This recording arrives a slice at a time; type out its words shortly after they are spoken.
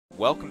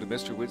Welcome to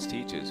Mr. Woods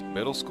Teaches,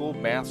 Middle School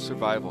Math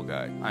Survival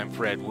Guide. I'm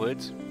Fred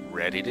Woods,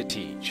 ready to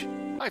teach.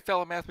 Hi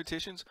fellow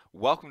mathematicians,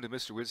 welcome to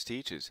Mr. Woods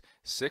Teaches,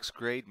 6th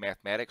grade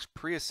mathematics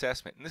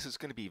pre-assessment, and this is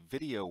going to be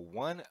video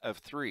 1 of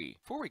 3.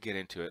 Before we get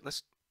into it,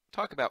 let's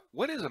talk about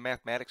what is a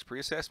mathematics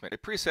pre-assessment. A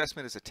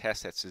pre-assessment is a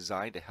test that's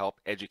designed to help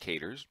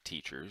educators,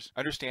 teachers,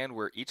 understand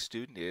where each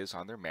student is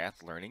on their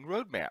math learning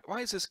roadmap.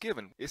 Why is this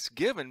given? It's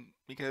given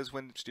because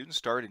when students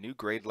start a new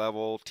grade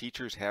level,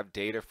 teachers have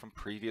data from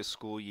previous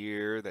school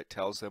year that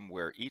tells them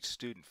where each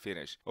student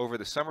finished. Over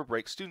the summer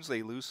break, students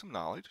they lose some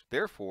knowledge.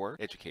 Therefore,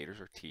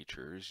 educators or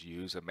teachers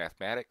use a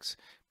mathematics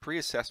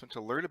pre-assessment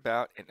to learn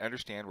about and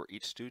understand where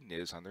each student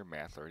is on their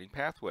math learning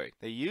pathway.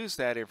 They use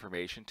that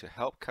information to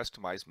help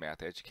customize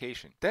math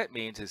education. That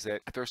means is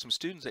that if there are some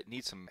students that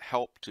need some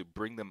help to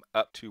bring them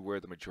up to where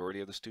the majority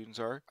of the students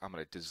are, I'm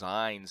going to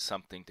design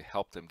something to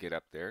help them get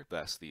up there,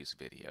 thus these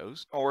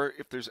videos. Or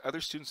if there's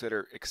other students that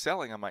are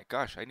excelling, I'm like,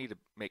 gosh, I need to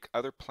make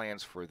other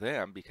plans for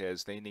them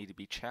because they need to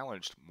be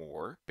challenged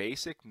more.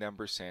 Basic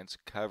number sense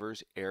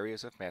covers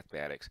areas of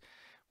mathematics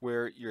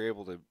where you're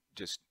able to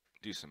just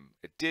do some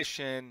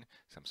addition,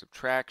 some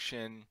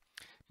subtraction,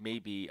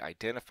 maybe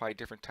identify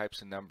different types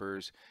of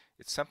numbers.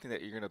 It's something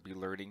that you're going to be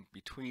learning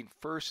between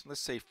first, let's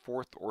say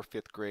 4th or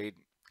 5th grade.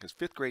 Because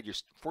 5th grade,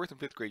 4th and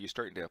 5th grade, you're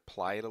starting to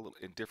apply it a little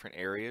in different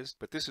areas.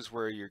 But this is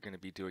where you're going to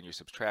be doing your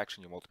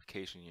subtraction, your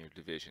multiplication, your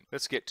division.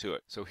 Let's get to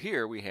it. So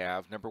here we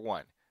have number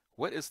 1.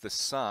 What is the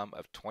sum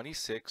of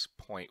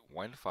 26.15,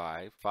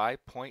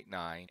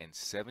 5.9, and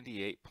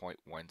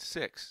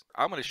 78.16?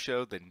 I'm going to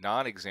show the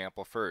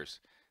non-example first.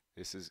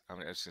 I'm just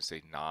going to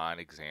say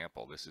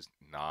non-example. This is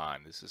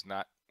not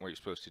what you're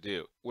supposed to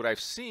do. What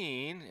I've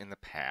seen in the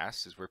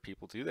past is where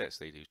people do this.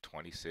 They do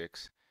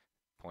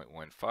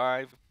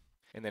 26.15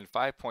 and then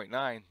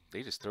 5.9.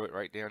 They just throw it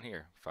right down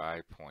here.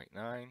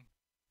 5.9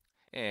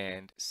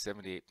 and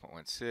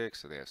 78.16.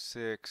 So they have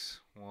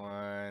 6,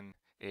 1,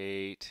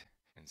 8,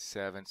 and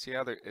 7. See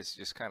how it's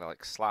just kind of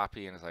like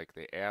sloppy, and it's like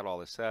they add all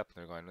this up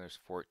and they're going, there's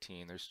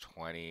 14, there's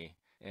 20.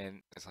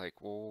 And it's like,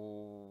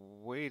 well,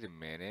 wait a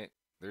minute.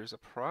 There's a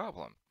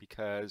problem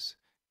because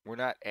we're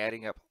not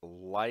adding up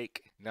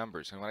like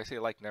numbers. And when I say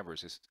like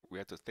numbers, we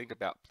have to think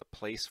about the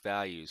place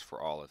values for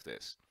all of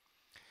this.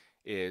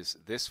 Is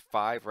this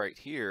 5 right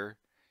here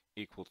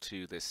equal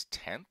to this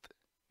 10th?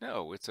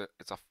 No, it's a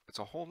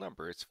whole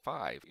number. It's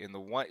 5. In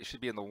the one, it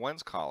should be in the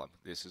ones column.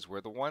 This is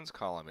where the ones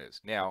column is.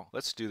 Now,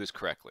 let's do this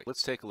correctly.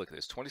 Let's take a look at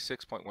this.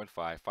 26.15,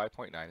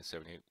 5.9, and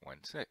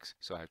 78.16.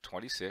 So I have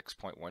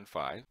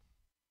 26.15.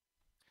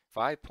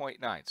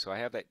 5.9, so I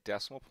have that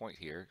decimal point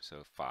here,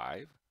 so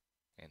 5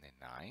 and then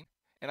 9.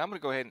 And I'm going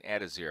to go ahead and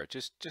add a 0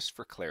 just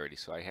for clarity,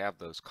 so I have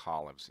those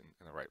columns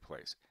in the right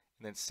place.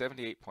 And then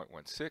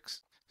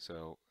 78.16,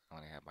 so I'm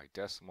going to have my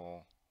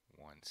decimal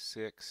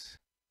 16,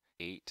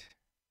 8,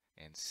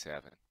 and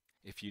 7.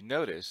 If you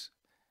notice,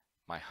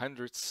 my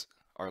hundredths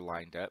are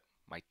lined up,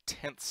 my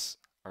tenths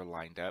are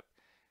lined up,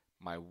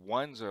 my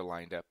ones are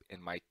lined up,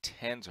 and my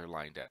tens are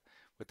lined up.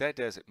 What that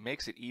does, it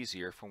makes it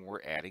easier when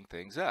we're adding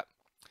things up.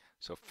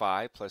 So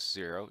 5 plus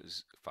 0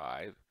 is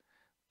 5,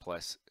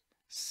 plus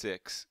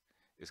 6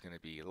 is going to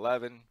be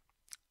 11,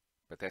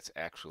 but that's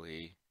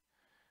actually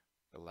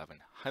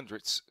 11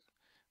 hundredths,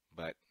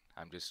 but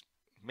I'm just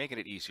making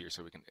it easier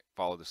so we can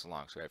follow this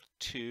along. So I have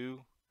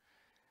 2,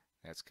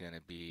 that's going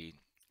to be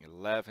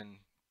 11,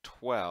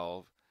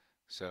 12,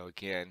 so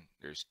again,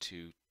 there's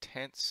 2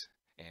 tenths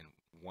and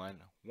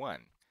 1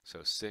 1.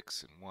 So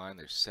 6 and 1,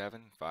 there's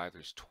 7, 5,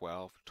 there's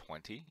 12,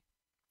 20,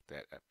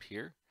 that up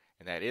here.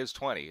 And that is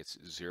 20. It's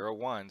 0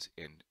 ones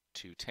and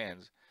 2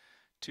 tens.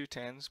 2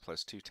 tens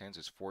plus 2 tens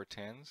is 4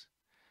 tens.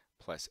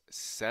 Plus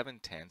 7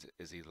 tens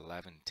is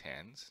 11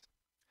 tens.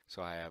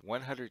 So I have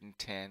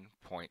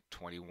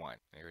 110.21.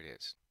 There it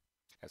is.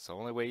 That's the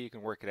only way you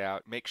can work it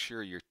out. Make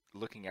sure you're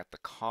looking at the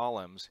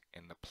columns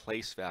and the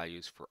place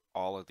values for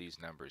all of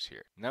these numbers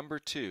here. Number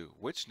 2,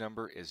 which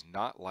number is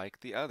not like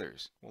the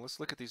others? Well,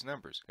 let's look at these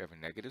numbers. We have a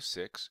negative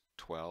 6,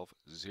 12,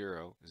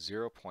 0,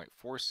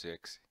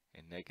 0.46,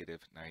 and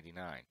negative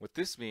 99. What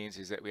this means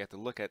is that we have to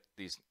look at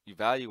these,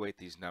 evaluate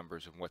these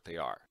numbers and what they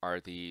are. Are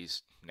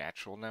these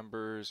natural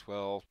numbers?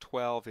 Well,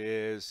 12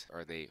 is.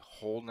 Are they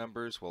whole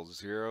numbers? Well,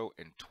 0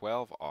 and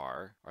 12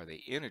 are. Are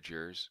they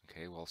integers?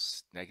 Okay, well,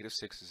 negative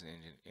 6 is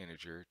an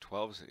integer,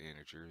 12 is an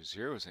integer,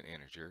 0 is an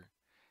integer.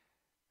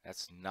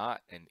 That's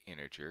not an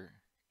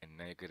integer, and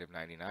negative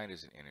 99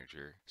 is an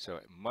integer, so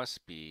it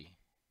must be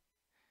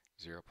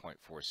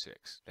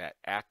 0.46. That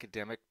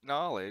academic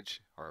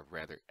knowledge, or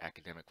rather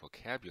academic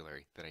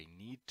vocabulary that I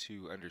need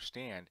to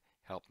understand,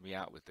 helped me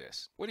out with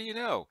this. What do you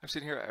know? I'm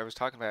sitting here, I was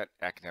talking about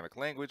academic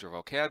language or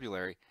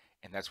vocabulary,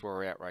 and that's where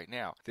we're at right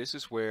now. This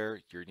is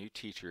where your new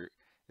teacher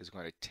is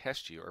going to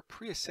test you or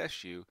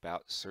pre-assess you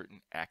about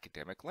certain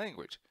academic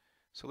language.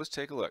 So let's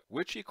take a look.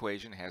 Which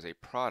equation has a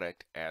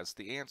product as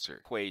the answer?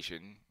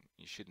 Equation,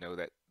 you should know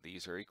that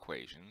these are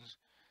equations,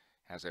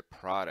 has a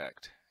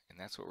product. And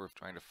that's what we're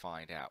trying to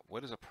find out.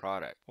 What is a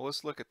product? Well,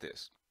 let's look at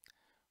this.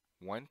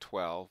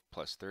 112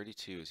 plus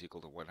 32 is equal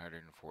to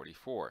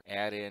 144.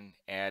 Add in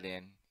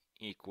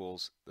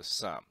equals the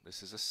sum.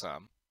 This is a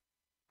sum.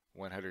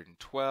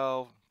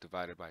 112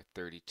 divided by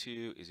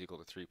 32 is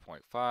equal to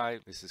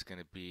 3.5. This is going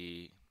to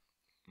be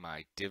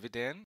my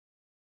dividend,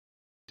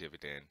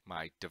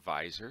 my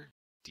divisor,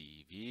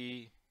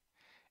 dv,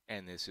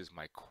 and this is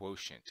my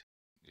quotient,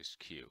 just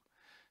q.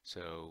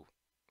 So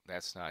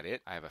that's not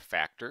it. I have a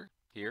factor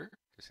here.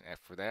 There's an F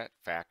for that.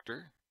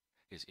 Factor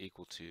is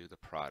equal to the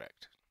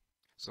product.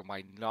 So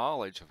my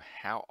knowledge of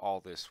how all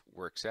this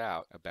works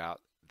out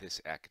about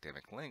this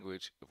academic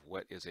language of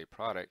what is a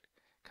product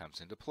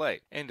comes into play.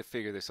 And to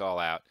figure this all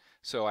out,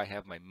 so I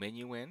have my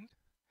minuend,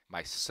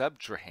 my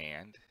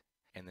subtrahend,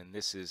 and then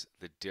this is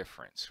the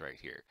difference right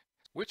here.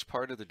 Which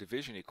part of the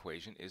division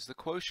equation is the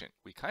quotient?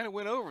 We kind of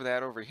went over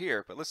that over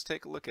here, but let's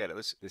take a look at it.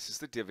 This is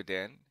the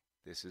dividend,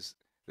 this is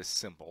the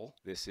symbol,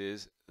 this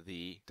is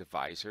the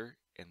divisor,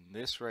 and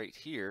this right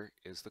here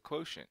is the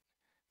quotient.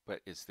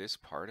 But is this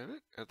part of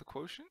it, of the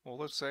quotient? Well,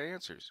 let's say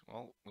answers.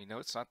 Well, we know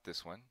it's not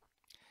this one.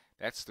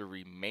 That's the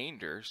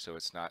remainder, so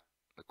it's not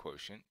the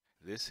quotient.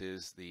 This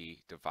is the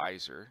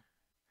divisor.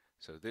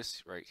 So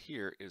this right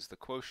here is the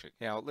quotient.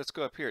 Now let's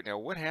go up here. Now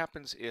what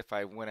happens if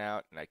I went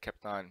out and I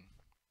kept on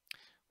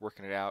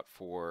working it out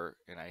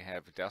and I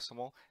have a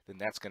decimal? Then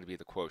that's going to be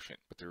the quotient.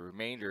 But the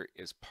remainder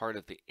is part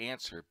of the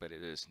answer, but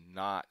it is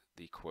not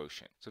the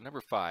quotient. So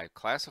number 5,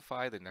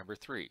 classify the number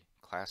 3.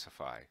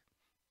 Classify.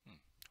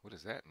 What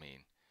does that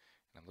mean?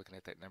 And I'm looking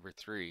at that number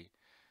 3.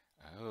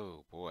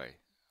 Oh boy.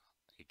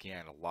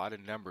 Again, a lot of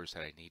numbers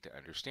that I need to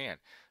understand.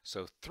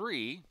 So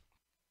 3,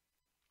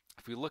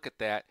 if we look at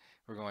that,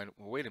 we're going,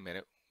 well, wait a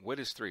minute, what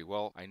is 3?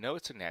 Well, I know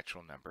it's a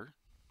natural number.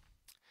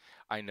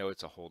 I know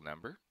it's a whole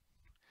number.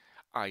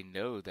 I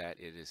know that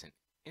it is an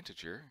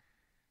integer,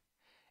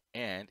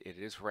 and it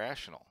is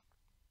rational.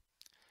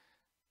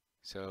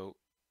 So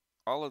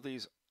all of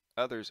these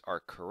others are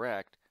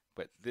correct,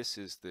 but this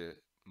is the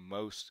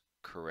most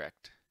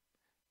correct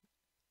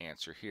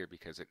answer here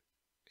because it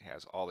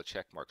has all the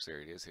check marks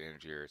there. It is an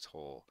integer, it's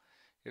whole,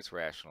 it's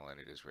rational, and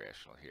it is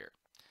rational here.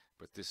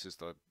 But this is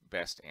the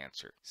best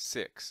answer.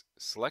 6,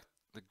 select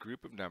the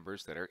group of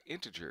numbers that are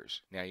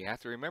integers. Now you have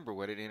to remember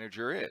what an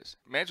integer is.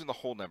 Imagine the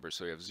whole number.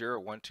 So you have 0,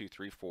 1, 2,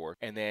 3, 4.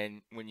 And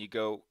then when you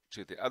go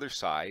to the other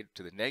side,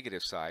 to the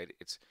negative side,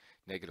 it's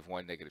 -1,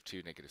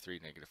 -2, -3,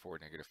 -4,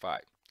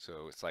 -5.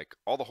 So it's like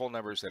all the whole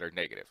numbers that are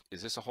negative.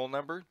 Is this a whole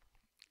number?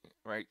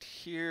 Right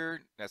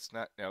here, that's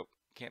not, nope,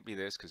 can't be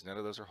this because none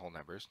of those are whole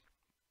numbers.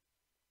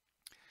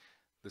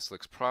 This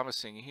looks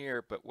promising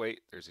here, but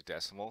wait, there's a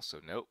decimal, so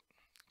nope,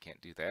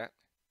 can't do that.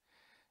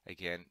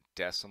 Again,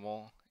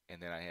 decimal,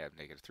 and then I have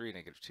 -3,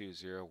 -2,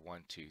 0,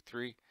 1, 2,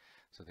 3.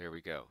 So there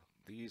we go.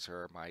 These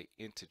are my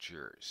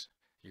integers.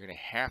 You're going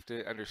to have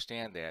to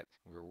understand that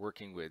we're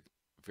working with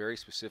very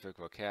specific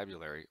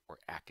vocabulary or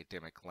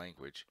academic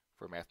language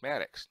for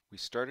mathematics. We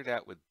started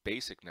out with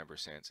basic number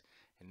sense,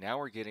 and now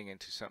we're getting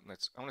into something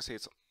that's, I want to say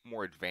it's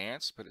more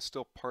advanced, but it's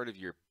still part of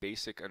your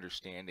basic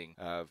understanding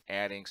of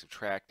adding,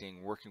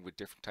 subtracting, working with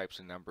different types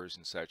of numbers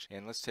and such.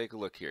 And let's take a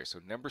look here. So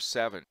number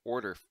 7,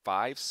 order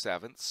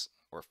 5/7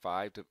 or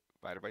 5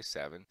 divided by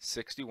 7,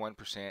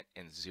 61%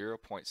 and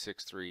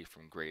 0.63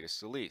 from greatest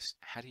to least.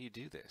 How do you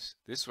do this?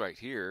 This right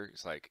here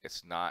is like,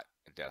 it's not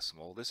a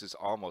decimal. This is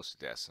almost a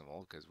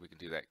decimal because we can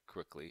do that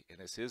quickly, and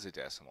this is a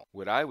decimal.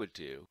 What I would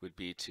do would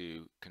be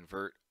to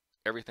convert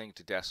everything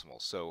to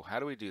decimals. So how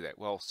do we do that?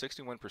 Well,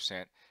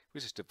 61%,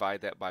 we just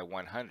divide that by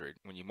 100.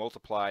 When you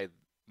multiply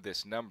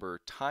this number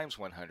times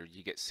 100,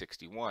 you get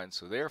 61.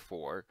 So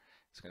therefore,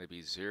 it's going to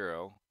be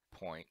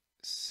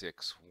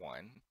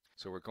 0.61.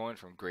 So we're going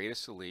from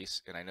greatest to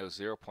least, and I know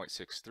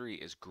 0.63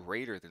 is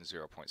greater than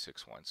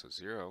 0.61. So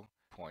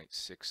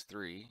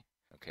 0.63,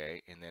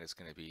 okay, and then it's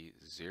going to be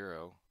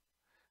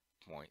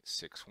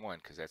 0.61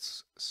 because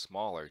that's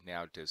smaller.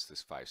 Now does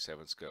this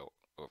 5/7 go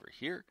over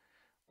here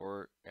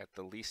or at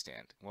the least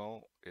end?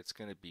 Well, it's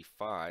going to be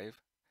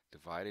 5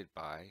 divided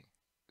by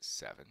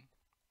 7.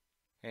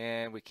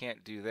 And we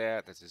can't do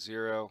that. That's a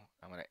 0.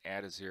 I'm going to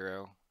add a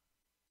 0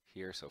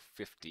 here, so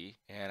 50.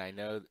 And I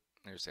know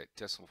there's that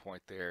decimal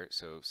point there.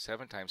 So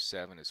 7 times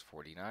 7 is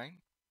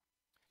 49.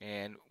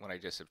 And when I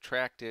just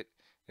subtract it,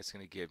 it's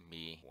going to give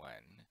me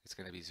 1. It's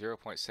going to be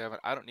 0.7.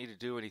 I don't need to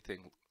do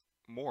anything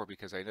more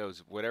because I know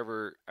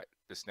whatever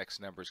this next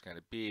number is going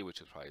to be,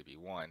 which will probably be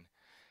 1,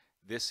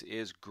 this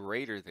is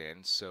greater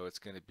than, so it's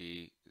going to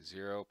be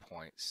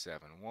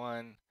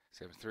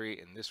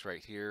 0.7173, and this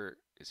right here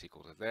is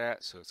equal to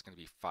that, so it's going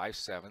to be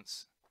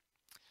 5/7.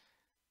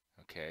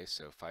 Okay,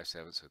 so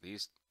 5/7, so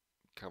these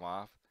come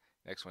off.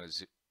 Next one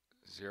is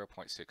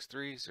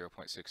 0.63,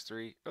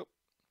 0.63. Oh,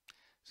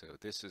 so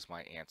this is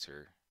my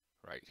answer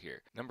right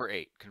here. Number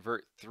 8,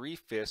 convert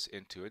 3/5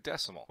 into a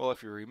decimal. Well,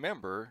 if you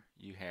remember,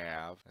 you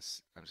have,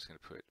 I'm just going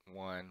to put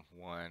 1,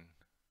 1,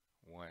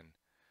 1,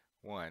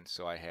 1.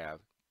 So I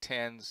have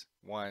tens,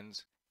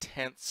 ones,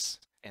 tenths,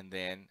 and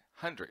then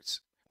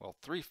hundreds. Well,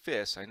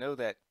 3/5, I know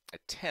that a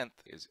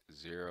tenth is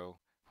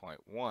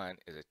 0.1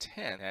 is a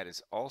 10. That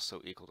is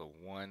also equal to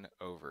 1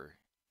 over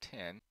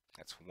 10.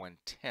 That's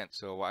 1/10.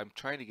 So I'm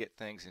trying to get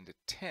things into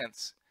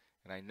tenths,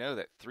 and I know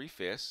that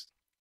 3/5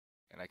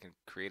 and I can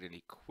create an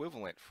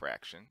equivalent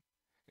fraction,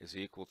 is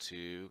equal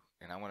to,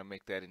 and I want to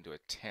make that into a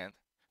tenth.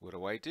 What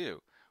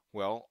do?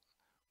 Well,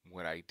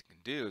 what I can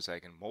do is I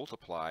can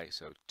multiply,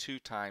 so 2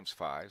 times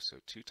 5, so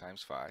 2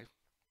 times 5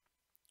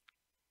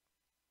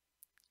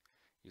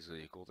 is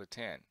equal to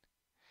 10.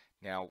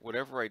 Now,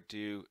 whatever I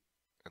do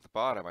at the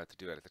bottom, I have to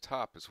do it at the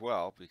top as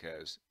well,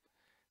 because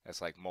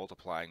that's like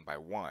multiplying by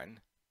 1.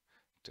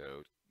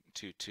 So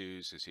 2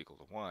 2's is equal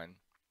to 1.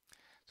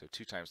 So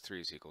 2 times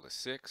 3 is equal to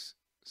 6.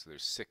 So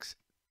there's 6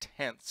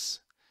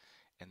 tenths,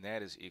 and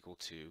that is equal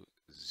to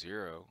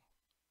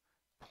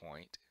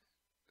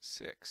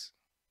 0.6.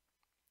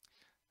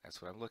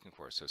 That's what I'm looking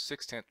for. So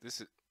 6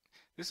 tenths,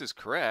 this is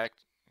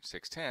correct,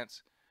 6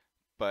 tenths,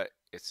 but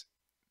it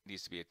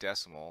needs to be a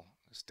decimal.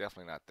 It's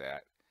definitely not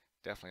that.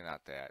 Definitely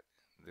not that.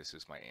 This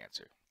is my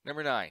answer.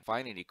 Number 9,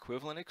 find an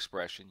equivalent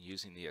expression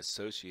using the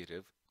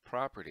associative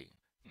property.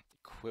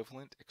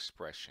 Equivalent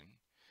expression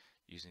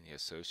using the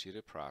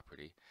associative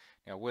property.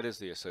 Now, what is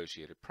the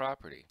associative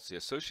property? It's the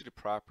associative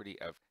property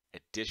of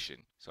addition.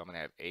 So I'm going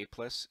to have a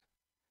plus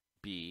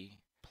b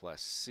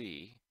plus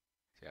c.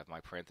 So I have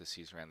my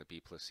parentheses around the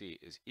b plus c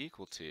is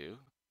equal to,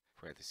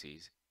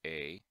 parentheses,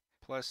 a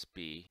plus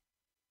b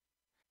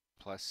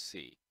plus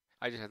c.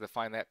 I just have to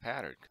find that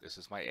pattern. This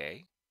is my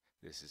a,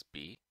 this is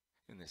b,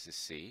 and this is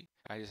c.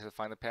 I just have to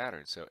find the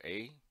pattern. So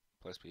a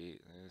plus b,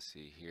 let's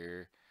see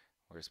here,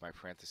 where's my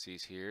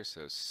parentheses here?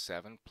 So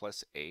 7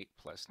 plus 8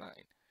 plus 9.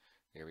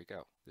 There we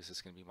go. This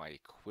is going to be my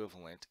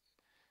equivalent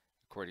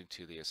according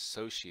to the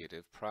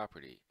associative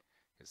property,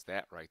 because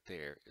that right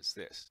there is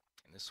this,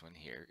 and this one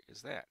here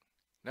is that.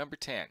 Number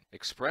 10,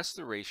 express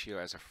the ratio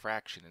as a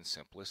fraction in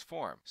simplest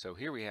form. So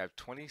here we have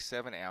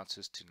 27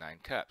 ounces to 9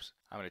 cups.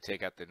 I'm going to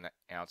take out the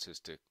ounces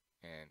to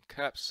and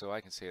cups, so I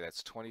can say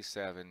that's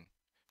 27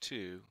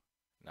 to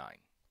 9.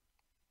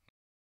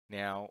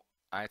 Now,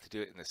 I have to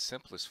do it in the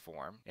simplest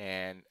form,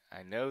 and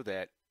I know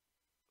that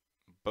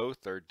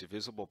both are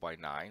divisible by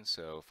 9,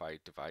 so if I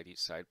divide each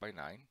side by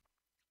 9,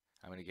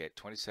 I'm going to get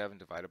 27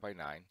 divided by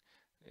 9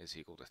 is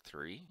equal to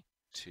 3,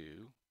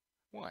 2,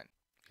 1,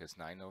 because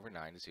 9 over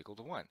 9 is equal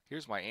to 1.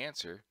 Here's my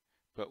answer,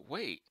 but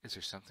wait, is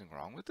there something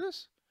wrong with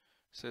this?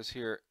 It says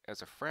here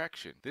as a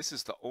fraction. This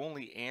is the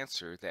only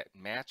answer that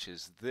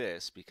matches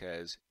this,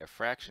 because a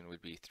fraction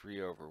would be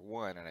 3 over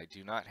 1, and I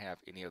do not have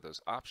any of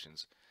those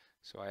options,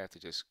 so I have to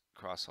just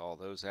cross all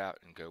those out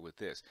and go with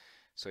this.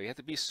 So you have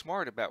to be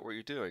smart about what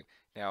you're doing.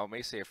 Now, it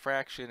may say a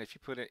fraction. If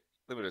you put it,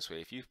 let me this way,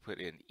 if you put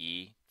in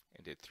e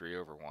and did 3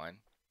 over 1,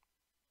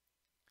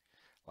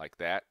 like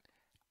that,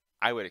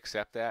 I would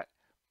accept that.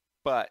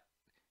 But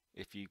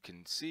if you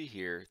can see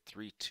here,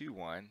 3, 2,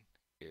 1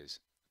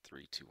 is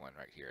 3, 2, 1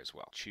 right here as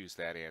well. Choose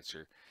that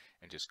answer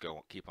and just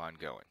go, keep on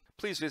going.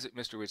 Please visit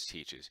Mr. Woods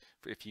Teaches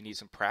if you need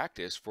some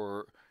practice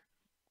for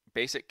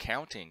basic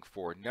counting,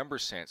 for number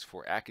sense,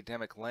 for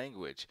academic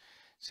language,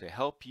 to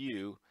help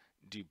you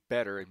do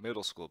better in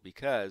middle school,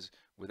 because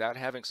without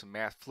having some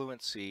math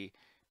fluency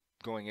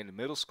going into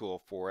middle school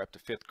for up to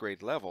 5th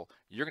grade level,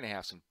 you're going to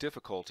have some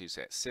difficulties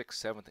at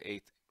 6th, 7th,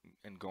 8th,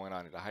 and going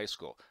on into high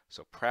school.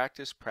 So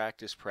practice,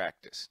 practice,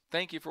 practice.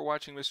 Thank you for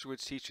watching Mr.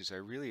 Woods Teaches. I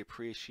really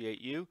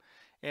appreciate you.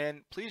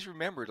 And please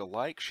remember to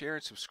like, share,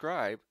 and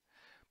subscribe.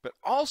 But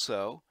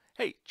also,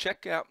 hey,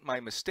 check out my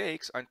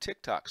mistakes on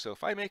TikTok. So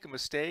if I make a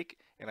mistake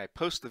and I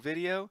post the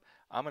video,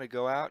 I'm going to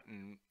go out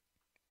and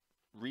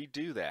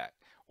redo that.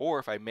 Or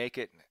if I make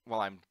it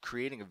while I'm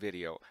creating a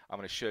video, I'm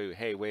going to show you,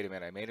 hey, wait a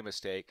minute, I made a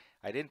mistake.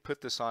 I didn't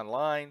put this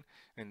online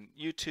in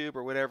YouTube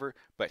or whatever,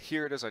 but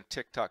here it is on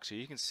TikTok, so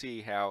you can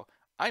see how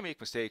I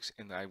make mistakes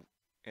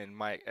and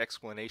my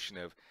explanation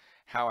of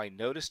how I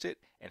noticed it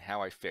and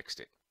how I fixed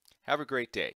it. Have a great day.